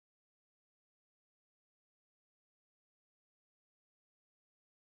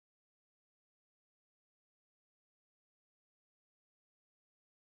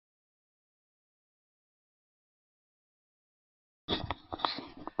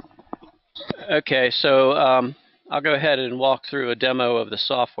Okay, so I'll go ahead and walk through a demo of the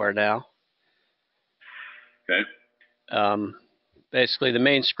software now. Okay. Basically, the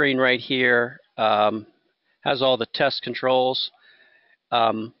main screen right here has all the test controls.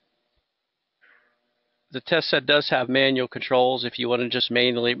 The test set does have manual controls. If you want to just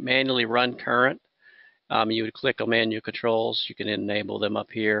manually run current, you would click on manual controls. You can enable them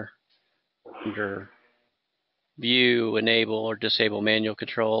up here under View, Enable, or Disable Manual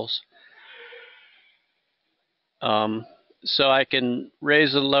Controls. So I can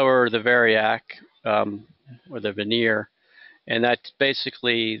raise and lower the variac or the vernier, and that's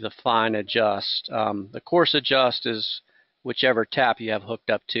basically the fine adjust. The coarse adjust is whichever tap you have hooked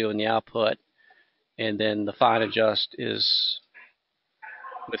up to in the output, and then the fine adjust is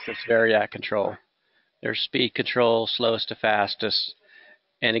with this variac control. There's speed control, slowest to fastest,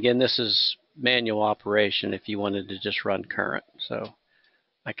 and again, this is manual operation if you wanted to just run current. So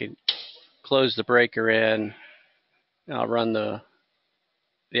I can close the breaker in. I'll run the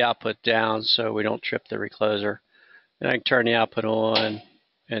output down so we don't trip the recloser. Then I can turn the output on,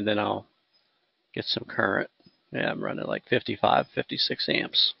 and then I'll get some current. Yeah, I'm running like 55, 56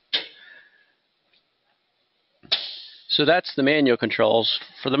 amps. So that's the manual controls.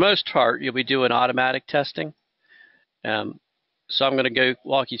 For the most part, you'll be doing automatic testing. So I'm going to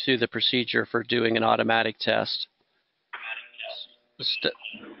walk you through the procedure for doing an automatic test.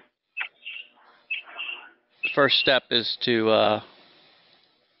 The first step is to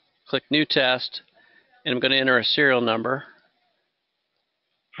click New Test, and I'm going to enter a serial number.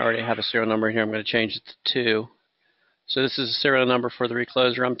 I already have a serial number here. I'm going to change it to 2. So this is a serial number for the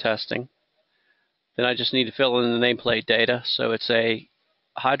recloser I'm testing. Then I just need to fill in the nameplate data. So it's a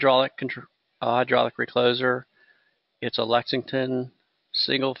hydraulic recloser. It's a Lexington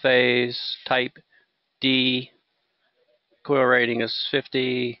single phase type D. Coil rating is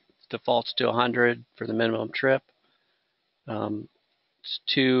 50. Defaults to 100 for the minimum trip. It's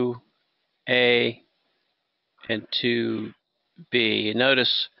 2A and 2B.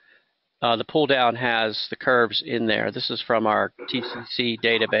 Notice the pull down has the curves in there. This is from our TCC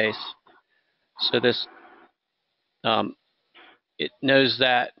database. So this it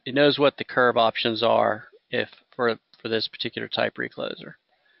knows what the curve options are for this particular type recloser.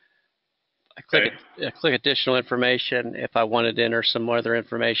 I click additional information. If I wanted to enter some other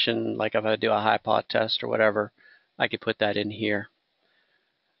information, like if I do a high pot test or whatever, I could put that in here.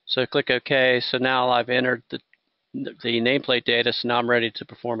 So click OK. So now I've entered the nameplate data, so now I'm ready to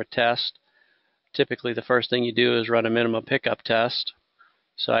perform a test. Typically, the first thing you do is run a minimum pickup test.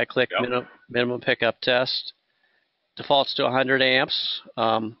 So I click minimum pickup test. Defaults to 100 amps.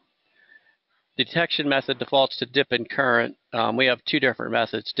 Detection method defaults to dip in current. We have 2 different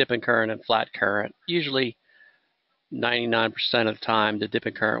methods, dip in current and flat current. Usually 99% of the time the dip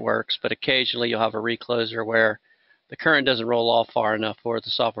in current works, but occasionally you'll have a recloser where the current doesn't roll off far enough for the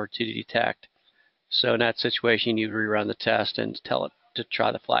software to detect. So in that situation, you rerun the test and tell it to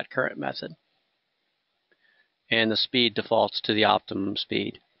try the flat current method. And the speed defaults to the optimum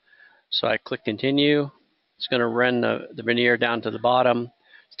speed. So I click continue. It's going to run the vernier down to the bottom.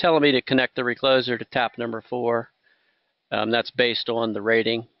 It's telling me to connect the recloser to tap number 4. That's based on the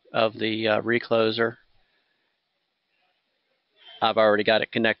rating of the recloser. I've already got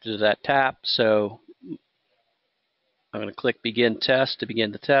it connected to that tap, so I'm going to click begin test to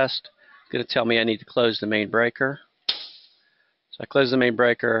begin the test. It's going to tell me I need to close the main breaker. So I close the main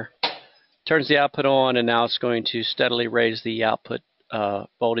breaker, turns the output on, and now it's going to steadily raise the output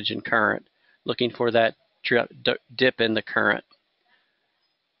voltage and current, looking for that dip in the current.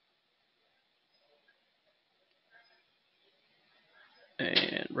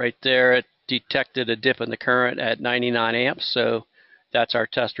 And right there, it detected a dip in the current at 99 amps, so that's our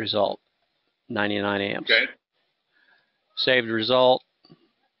test result, 99 amps. Okay. Saved result.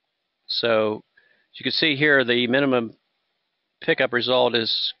 So as you can see here, the minimum pickup result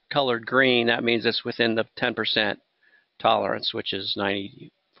is colored green. That means it's within the 10% tolerance, which is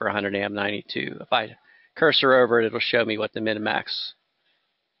 90 for 100 amp, 92. If I cursor over it, it'll show me what the min-max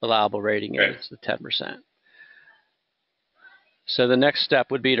allowable rating is, the 10%. So the next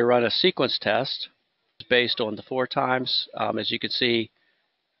step would be to run a sequence test based on the 4 times. As you can see,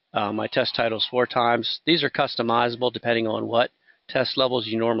 my test title is 4 times. These are customizable depending on what test levels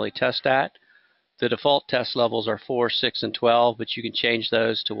you normally test at. The default test levels are 4, 6, and 12, but you can change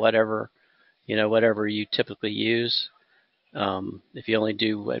those to whatever you typically use. If you only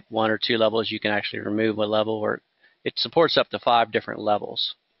do at 1 or 2 levels, you can actually remove a level, or it supports up to 5 different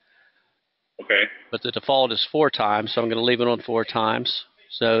levels. Okay. But the default is 4 times, so I'm going to leave it on 4 times.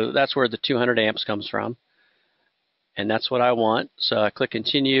 So that's where the 200 amps comes from. and that's what I want. So I click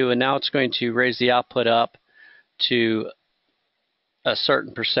continue, and now it's going to raise the output up to a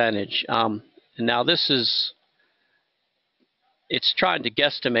certain percentage. And now it's trying to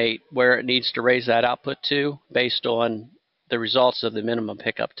guesstimate where it needs to raise that output to based on the results of the minimum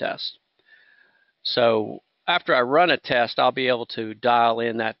pickup test. So after I run a test, I'll be able to dial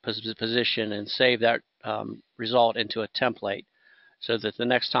in that position and save that result into a template, so that the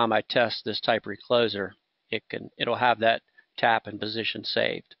next time I test this type recloser, it'll have that tap and position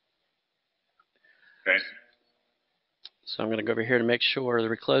saved. Okay. So I'm going to go over here to make sure the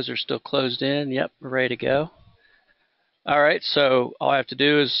recloser is still closed in. Yep, we're ready to go. All right, so all I have to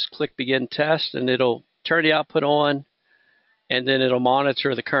do is click begin test, and it'll turn the output on, and then it'll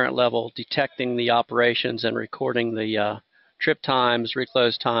monitor the current level, detecting the operations and recording the trip times,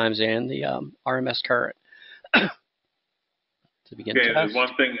 reclose times, and the RMS current. To begin okay, test.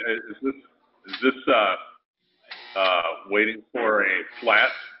 One thing, is this waiting for a flat?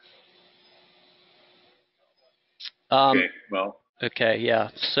 Okay, well. Okay, yeah.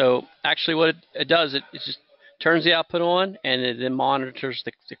 So actually what it does, it just turns the output on, and it then monitors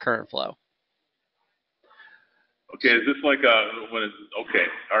the current flow. Okay, is this like okay,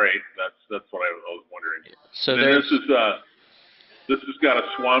 all right, that's what I was wondering. So this has got a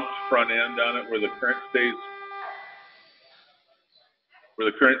swamped front end on it where the current stays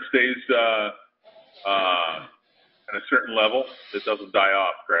at a certain level. It doesn't die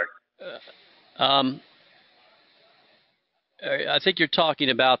off, correct? I think you're talking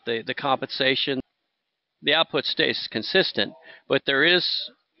about the compensation. The output stays consistent, but there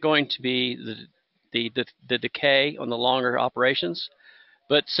is going to be the decay on the longer operations.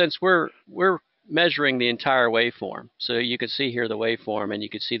 But since we're measuring the entire waveform, so you can see here the waveform, and you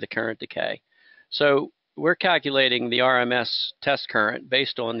can see the current decay. So we're calculating the RMS test current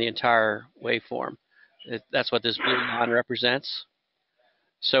based on the entire waveform. That's what this blue line represents.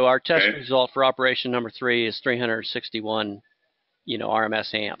 So our test result for operation number 3 is 361,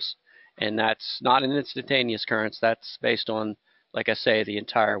 RMS amps, and that's not an instantaneous currents. That's based on, like I say, the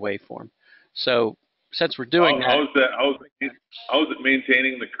entire waveform. So since we're doing how is it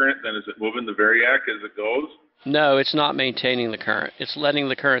maintaining the current then? Is it moving the variac as it goes? No, it's not maintaining the current. It's letting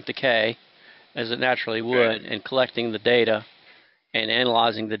the current decay as it naturally would, and collecting the data and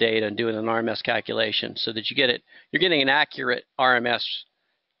analyzing the data and doing an RMS calculation so that you're getting an accurate RMS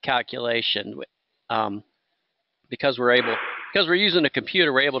calculation. Because we're using a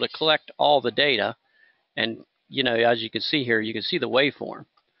computer, we're able to collect all the data, and as you can see here, you can see the waveform.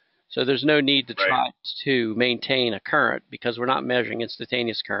 So there's no need to try to maintain a current, because we're not measuring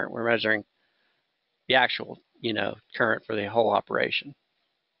instantaneous current. We're measuring the actual, current for the whole operation.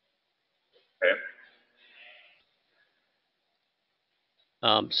 Okay.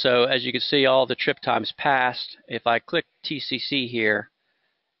 So as you can see, all the trip times passed. If I click TCC here,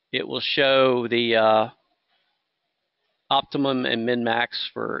 it will show the optimum and min-max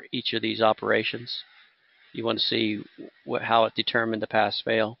for each of these operations. You want to see how it determined the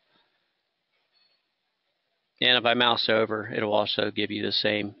pass-fail. And if I mouse over, it'll also give you the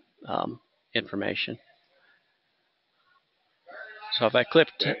same information. So if I click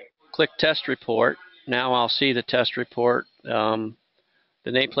test report, now I'll see the test report, the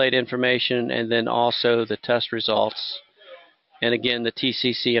nameplate information, and then also the test results. And again, the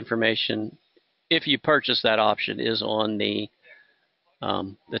TCC information, if you purchase that option, is on the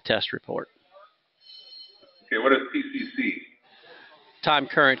test report. Okay, what is TCC? Time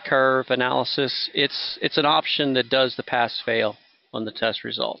current curve analysis. It's an option that does the pass-fail on the test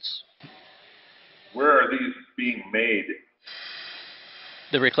results. Where are these being made?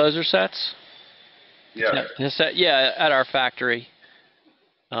 The recloser sets? Yeah. Yeah, at our factory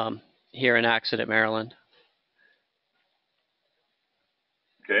here in Accident, Maryland.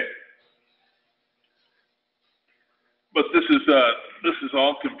 Okay. But this is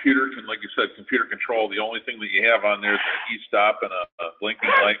all computer, like you said, computer control. The only thing that you have on there is an e-stop and a blinking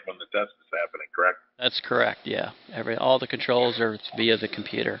light when the test is happening, correct? That's correct, yeah. All the controls are via the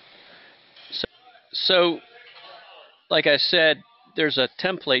computer. So like I said, there's a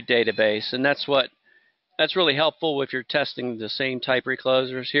template database, and that's really helpful if you're testing the same type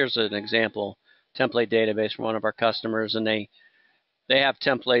reclosers. Here's an example template database from one of our customers, and they have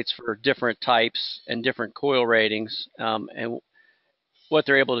templates for different types and different coil ratings, and what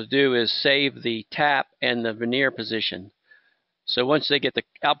they're able to do is save the tap and the vernier position. So once they get the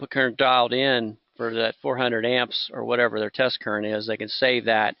output current dialed in for that 400 amps or whatever their test current is, they can save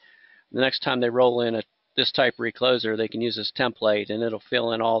that. The next time they roll in this type recloser, they can use this template, and it'll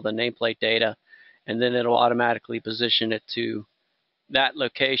fill in all the nameplate data, and then it'll automatically position it to that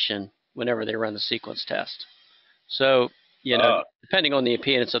location whenever they run the sequence test. So, depending on the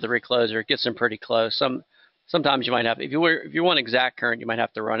impedance of the recloser, it gets them pretty close. Sometimes you might have, if you want exact current, you might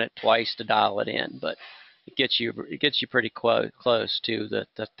have to run it twice to dial it in, but it gets you pretty close to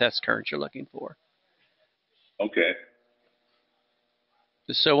the test current you're looking for. Okay.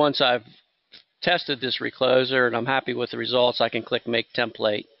 So once I've tested this recloser and I'm happy with the results, I can click Make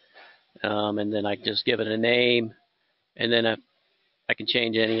Template, and then I just give it a name, and then I can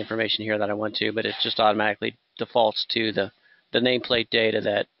change any information here that I want to, but it just automatically defaults to the nameplate data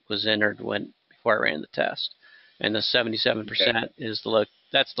that was entered before I ran the test. And the 77% is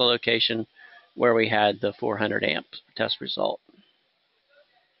that's the location where we had the 400 amp test result.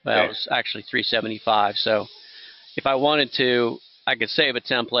 Well, it was actually 375. So if I wanted to, I could save a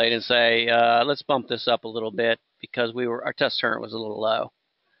template and say, let's bump this up a little bit because our test current was a little low.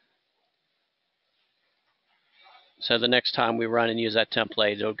 So the next time we run and use that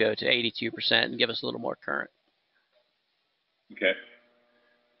template, it'll go to 82% and give us a little more current. Okay.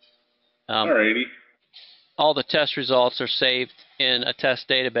 Alrighty. All the test results are saved in a test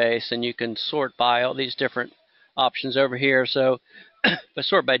database, and you can sort by all these different options over here. So if I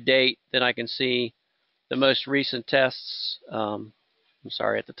sort by date, then I can see the most recent tests. I'm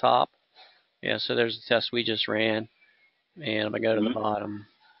sorry, at the top. Yeah, so there's the test we just ran. And if I go to the bottom,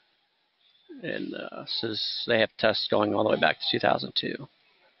 and says they have tests going all the way back to 2002.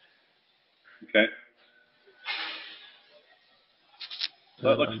 Okay.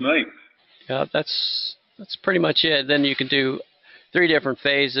 That looks nice. Yeah, that's pretty much it. Then you can do 3 different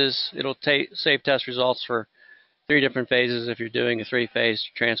phases. It'll save test results for 3 different phases if you're doing a 3-phase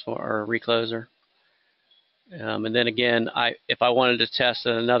transform or recloser. And then again, if I wanted to test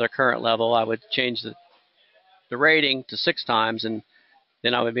at another current level, I would change the rating to 6 times, and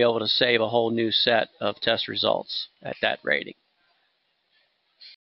then I would be able to save a whole new set of test results at that rating.